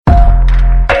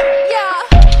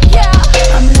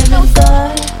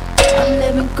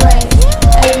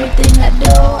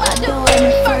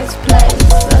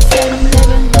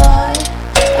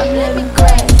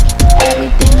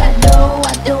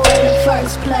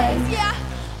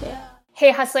Hey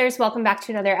hustlers, welcome back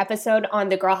to another episode on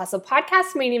the Girl Hustle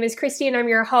podcast. My name is Christy and I'm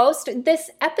your host.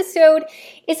 This episode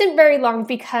isn't very long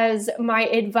because my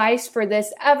advice for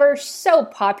this ever so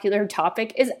popular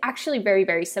topic is actually very,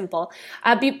 very simple.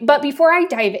 But before I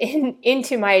dive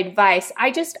into my advice,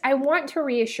 I want to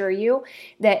reassure you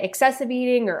that excessive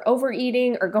eating or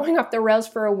overeating or going off the rails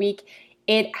for a week,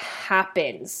 it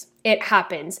happens. It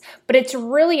happens. But it's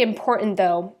really important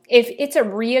though, if it's a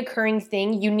reoccurring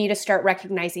thing, you need to start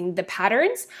recognizing the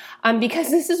patterns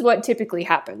because this is what typically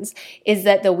happens, is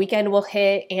that the weekend will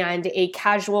hit and a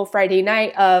casual Friday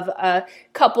night of a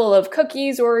couple of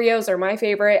cookies, Oreos are my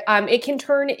favorite, it can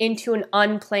turn into an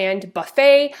unplanned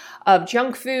buffet of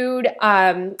junk food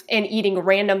and eating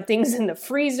random things in the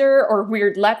freezer or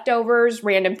weird leftovers,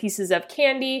 random pieces of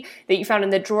candy that you found in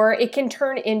the drawer. It can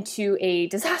turn into a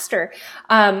disaster.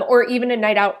 Or even a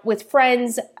night out with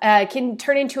friends can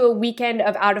turn into a weekend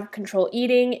of out of control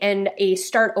eating and a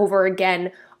start over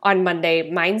again on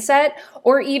Monday mindset.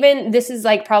 Or even, this is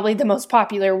like probably the most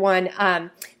popular one,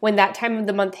 when that time of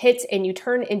the month hits and you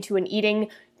turn into an eating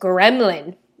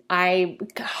gremlin. I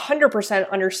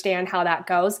 100% understand how that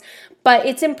goes, but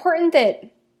it's important that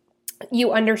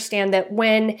you understand that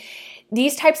when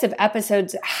these types of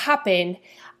episodes happen,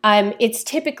 it's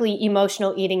typically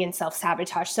emotional eating and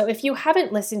self-sabotage. So if you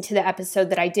haven't listened to the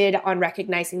episode that I did on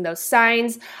recognizing those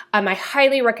signs, I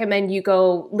highly recommend you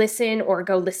go listen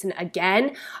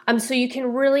again so you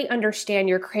can really understand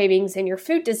your cravings and your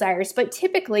food desires. But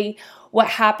typically what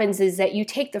happens is that you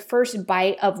take the first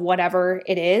bite of whatever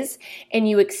it is and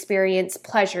you experience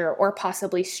pleasure or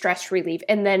possibly stress relief.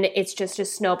 And then it's just a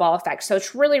snowball effect. So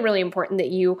it's really, really important that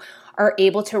you are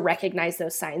able to recognize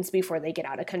those signs before they get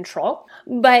out of control.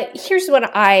 But here's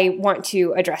what I want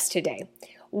to address today.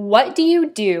 What do you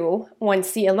do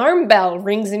once the alarm bell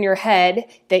rings in your head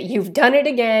that you've done it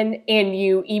again and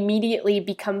you immediately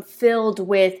become filled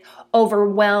with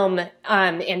overwhelm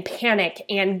and panic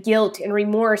and guilt and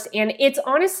remorse? And it's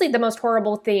honestly the most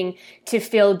horrible thing to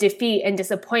feel defeat and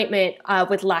disappointment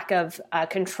with lack of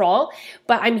control.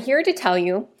 But I'm here to tell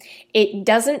you, it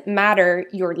doesn't matter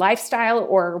your lifestyle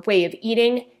or way of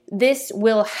eating. This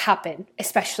will happen,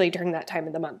 especially during that time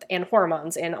of the month and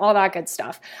hormones and all that good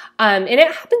stuff. And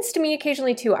it happens to me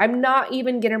occasionally too. I'm not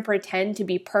even going to pretend to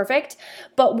be perfect,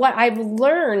 but what I've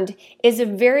learned is a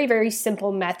very, very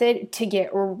simple method to get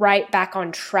right back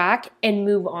on track and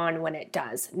move on when it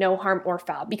does. No harm or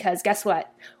foul, because guess what?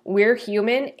 We're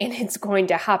human and it's going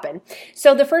to happen.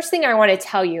 So the first thing I want to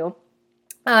tell you,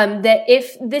 that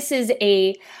if this is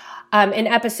an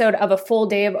episode of a full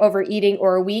day of overeating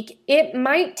or a week, it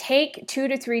might take 2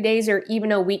 to 3 days or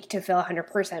even a week to feel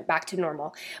 100% back to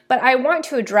normal. But I want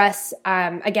to address,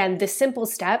 again, the simple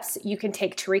steps you can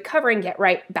take to recover and get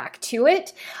right back to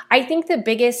it. I think the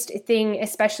biggest thing,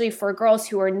 especially for girls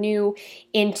who are new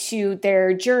into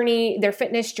their journey, their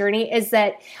fitness journey, is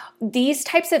that these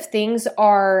types of things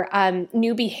are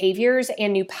new behaviors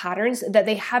and new patterns that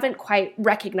they haven't quite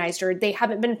recognized or they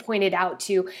haven't been pointed out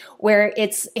to, where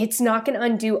it's not going to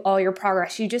undo all your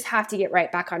progress. You just have to get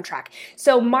right back on track.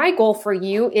 So my goal for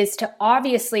you is to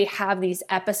obviously have these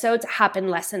episodes happen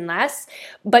less and less,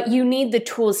 but you need the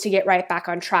tools to get right back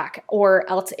on track, or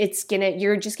else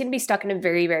you're just going to be stuck in a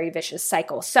very, very vicious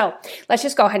cycle. So let's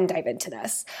just go ahead and dive into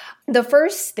this. The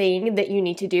first thing that you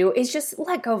need to do is just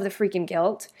let go of the freaking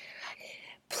guilt.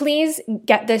 Please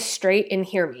get this straight and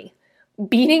hear me.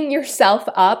 Beating yourself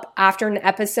up after an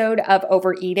episode of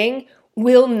overeating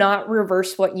will not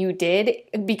reverse what you did,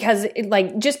 because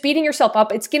just beating yourself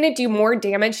up, it's going to do more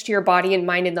damage to your body and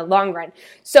mind in the long run.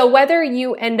 So whether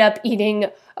you end up eating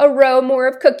a row more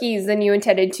of cookies than you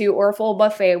intended to or a full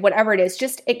buffet, whatever it is,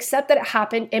 just accept that it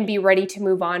happened and be ready to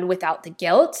move on without the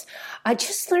guilt.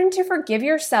 Just learn to forgive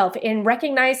yourself and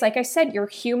recognize, like I said, you're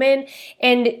human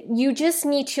and you just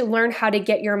need to learn how to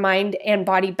get your mind and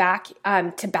body back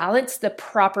to balance the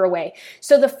proper way.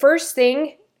 So the first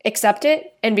thing, accept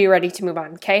it and be ready to move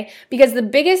on, okay? Because the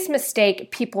biggest mistake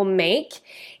people make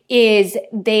is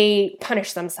they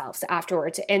punish themselves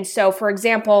afterwards. And so, for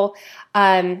example,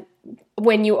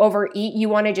 when you overeat, you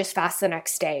want to just fast the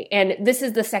next day. And this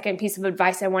is the second piece of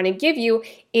advice I want to give you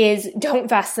is don't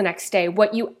fast the next day.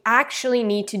 What you actually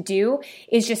need to do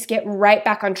is just get right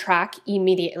back on track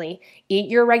immediately.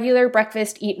 Eat your regular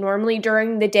breakfast, eat normally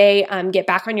during the day, get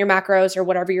back on your macros or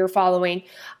whatever you're following.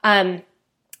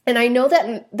 And I know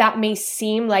that may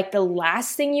seem like the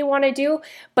last thing you want to do,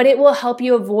 but it will help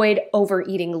you avoid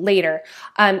overeating later.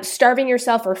 Starving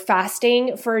yourself or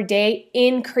fasting for a day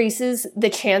increases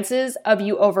the chances of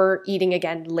you overeating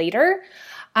again later.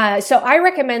 So I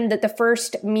recommend that the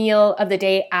first meal of the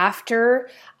day after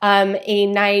a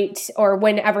night or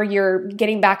whenever you're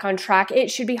getting back on track, it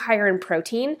should be higher in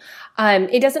protein.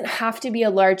 It doesn't have to be a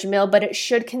large meal, but it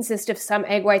should consist of some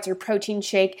egg whites or protein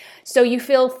shake so you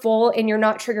feel full and you're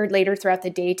not triggered later throughout the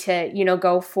day to,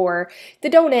 go for the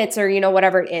donuts or,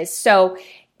 whatever it is. So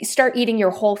start eating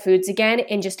your whole foods again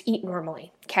and just eat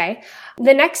normally, okay?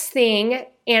 The next thing,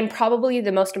 and probably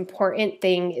the most important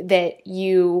thing that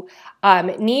you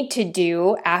need to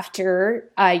do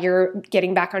after you're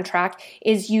getting back on track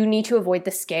is you need to avoid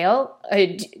the scale.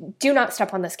 Do not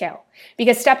step on the scale,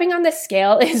 because stepping on the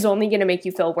scale is only going to make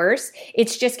you feel worse.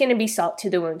 It's just going to be salt to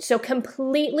the wound. So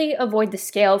completely avoid the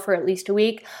scale for at least a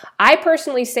week. I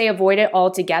personally say avoid it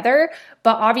altogether,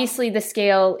 but obviously the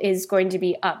scale is going to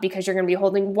be up because you're going to be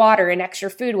holding water and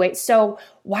extra food weight. So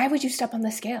why would you step on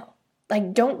the scale?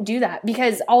 Like, don't do that,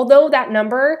 because although that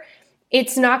number,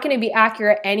 it's not going to be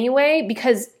accurate anyway,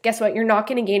 because guess what? You're not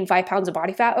going to gain 5 pounds of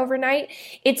body fat overnight.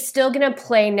 It's still going to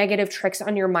play negative tricks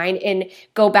on your mind and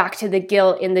go back to the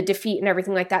guilt and the defeat and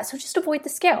everything like that. So just avoid the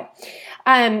scale.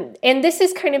 And this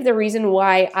is kind of the reason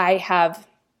why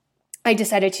I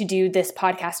decided to do this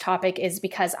podcast topic, is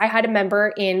because I had a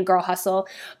member in Girl Hustle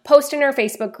post in our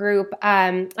Facebook group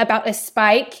about a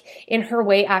spike in her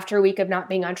weight after a week of not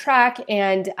being on track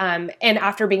and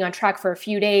after being on track for a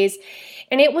few days.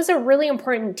 And it was a really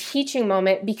important teaching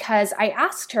moment, because I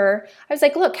asked her, I was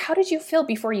like, look, how did you feel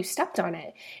before you stepped on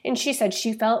it? And she said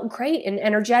she felt great and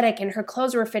energetic and her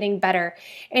clothes were fitting better.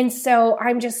 And so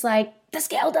I'm just like, the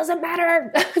scale doesn't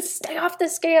matter. Stay off the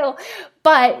scale.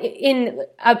 But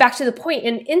back to the point,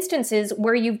 in instances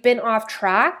where you've been off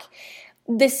track,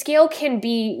 the scale can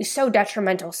be so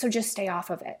detrimental. So just stay off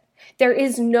of it. There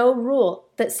is no rule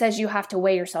that says you have to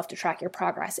weigh yourself to track your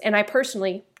progress. And I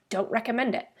personally don't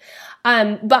recommend it.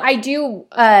 But I do,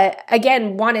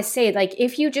 again, want to say, like,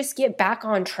 if you just get back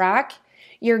on track,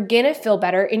 you're going to feel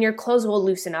better and your clothes will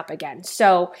loosen up again.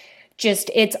 So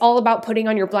it's all about putting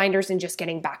on your blinders and just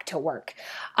getting back to work.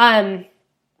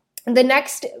 The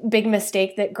next big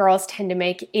mistake that girls tend to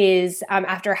make is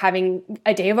after having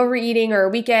a day of overeating or a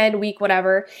week,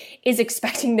 whatever, is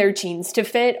expecting their jeans to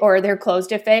fit or their clothes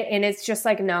to fit. And it's just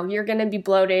like, no, you're going to be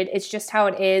bloated. It's just how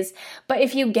it is. But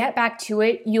if you get back to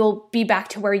it, you'll be back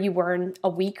to where you were in a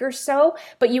week or so.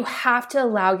 But you have to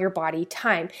allow your body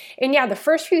time. And yeah, the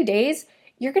first few days,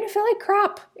 you're going to feel like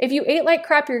crap. If you ate like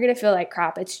crap, you're going to feel like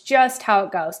crap. It's just how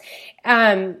it goes.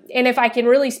 And if I can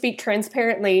really speak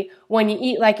transparently, when you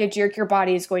eat like a jerk, your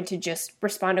body is going to just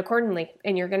respond accordingly.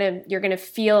 And you're going to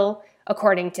feel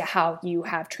according to how you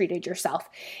have treated yourself.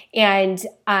 And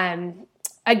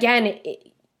again,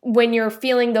 when you're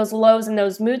feeling those lows and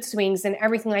those mood swings and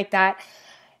everything like that,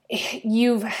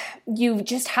 you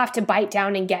just have to bite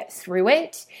down and get through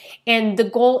it. And the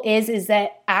goal is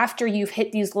that after you've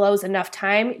hit these lows enough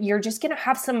time, you're just going to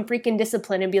have some freaking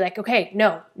discipline and be like, okay,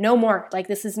 no more. Like,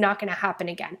 this is not going to happen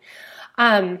again.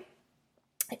 And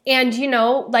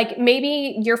like,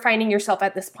 maybe you're finding yourself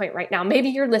at this point right now. Maybe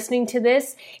you're listening to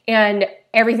this and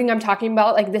everything I'm talking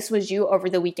about, like, this was you over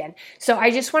the weekend. So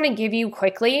I just want to give you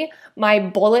quickly my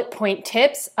bullet point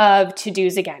tips of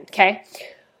to-dos again. Okay.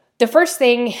 The first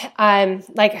thing,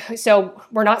 so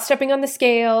we're not stepping on the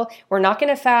scale, we're not going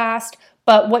to fast,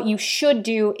 but what you should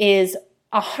do is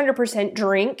 100%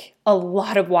 drink a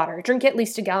lot of water. Drink at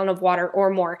least a gallon of water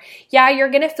or more. Yeah, you're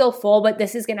going to feel full, but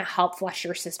this is going to help flush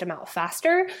your system out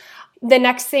faster. The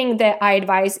next thing that I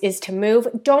advise is to move.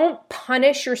 Don't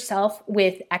punish yourself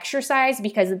with exercise,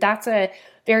 because that's a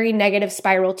very negative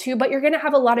spiral too, but you're going to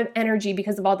have a lot of energy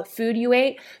because of all the food you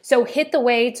ate. So hit the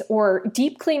weights or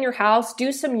deep clean your house,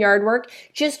 do some yard work,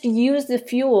 just use the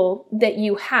fuel that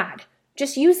you had.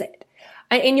 Just use it.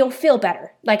 And you'll feel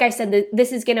better. Like I said,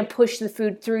 this is going to push the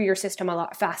food through your system a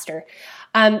lot faster.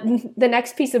 The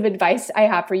next piece of advice I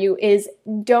have for you is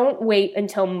don't wait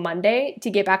until Monday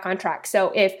to get back on track.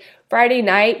 So if Friday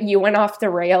night you went off the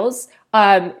rails,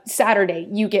 Saturday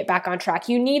you get back on track.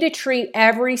 You need to treat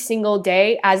every single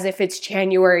day as if it's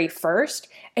January 1st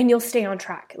and you'll stay on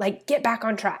track. Like, get back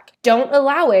on track. Don't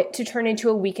allow it to turn into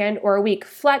a weekend or a week.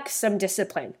 Flex some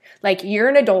discipline. Like, you're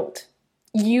an adult.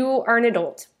 You are an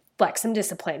adult. Flex some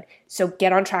discipline. So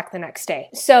get on track the next day.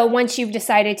 So once you've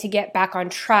decided to get back on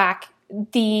track, I'm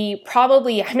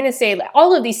going to say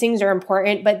all of these things are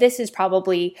important, but this is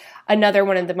probably another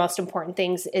one of the most important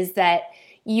things, is that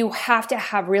you have to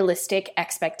have realistic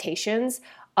expectations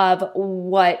of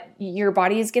what your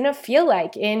body is going to feel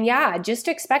like. And yeah, just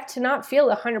expect to not feel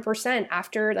 100%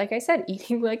 after, like I said,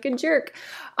 eating like a jerk.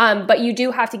 But you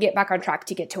do have to get back on track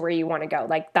to get to where you want to go.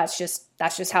 Like, that's just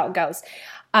how it goes.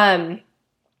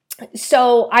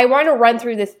 So I want to run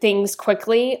through the things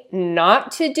quickly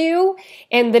not to do.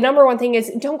 And the number one thing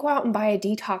is don't go out and buy a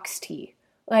detox tea.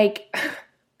 Like,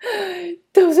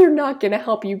 those are not going to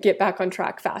help you get back on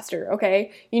track faster,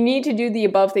 okay? You need to do the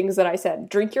above things that I said.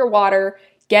 Drink your water,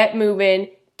 get moving,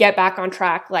 get back on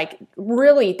track. Like,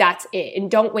 really, that's it.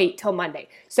 And don't wait till Monday.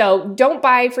 So don't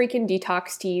buy freaking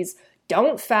detox teas.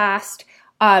 Don't fast.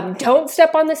 Don't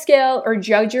step on the scale or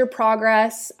judge your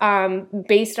progress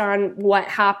based on what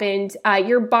happened.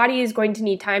 Your body is going to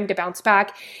need time to bounce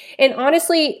back. And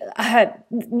honestly,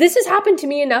 this has happened to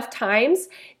me enough times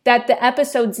that the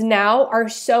episodes now are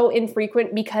so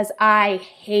infrequent because I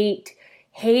hate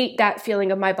that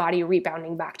feeling of my body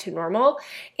rebounding back to normal.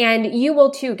 And you will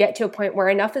too get to a point where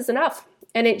enough is enough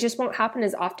and it just won't happen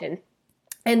as often.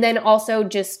 And then also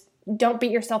just don't beat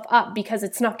yourself up because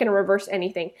it's not going to reverse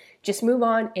anything. Just move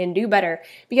on and do better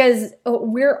because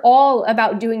we're all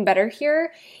about doing better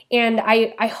here. And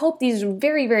I hope these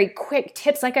very, very quick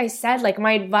tips, like I said, like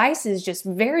my advice is just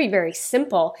very, very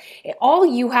simple. All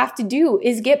you have to do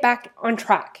is get back on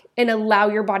track and allow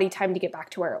your body time to get back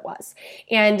to where it was.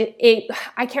 And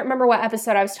I can't remember what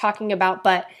episode I was talking about,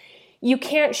 but you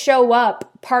can't show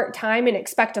up part-time and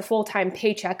expect a full-time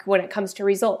paycheck when it comes to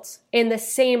results. And the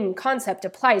same concept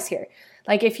applies here.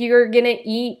 Like if you're going to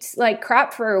eat like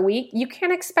crap for a week, you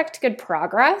can't expect good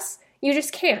progress. You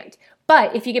just can't.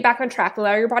 But if you get back on track,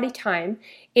 allow your body time,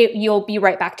 you'll be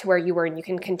right back to where you were and you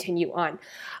can continue on.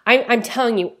 I'm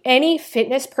telling you, any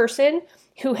fitness person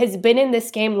who has been in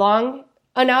this game long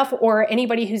enough or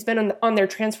anybody who's been on their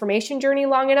transformation journey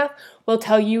long enough will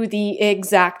tell you the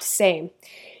exact same.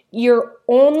 You're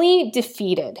only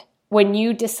defeated when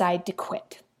you decide to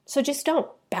quit. So just don't.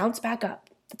 Bounce back up.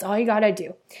 That's all you got to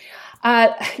do.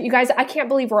 You guys, I can't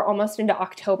believe we're almost into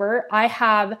October. I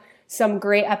have some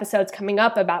great episodes coming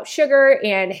up about sugar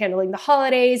and handling the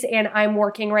holidays, and I'm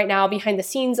working right now behind the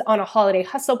scenes on a holiday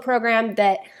hustle program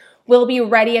that will be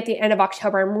ready at the end of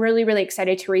October. I'm really, really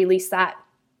excited to release that.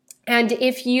 And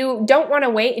if you don't want to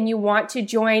wait and you want to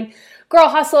join Girl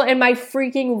Hustle and my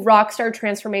freaking rockstar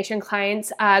transformation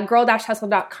clients,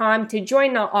 girl-hustle.com to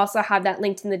join. I'll also have that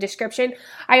linked in the description.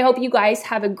 I hope you guys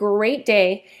have a great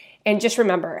day. And just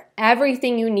remember,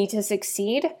 everything you need to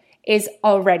succeed is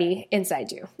already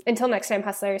inside you. Until next time,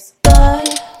 hustlers. I'm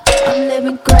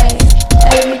living great.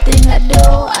 Everything I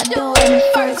do in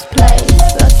the first place.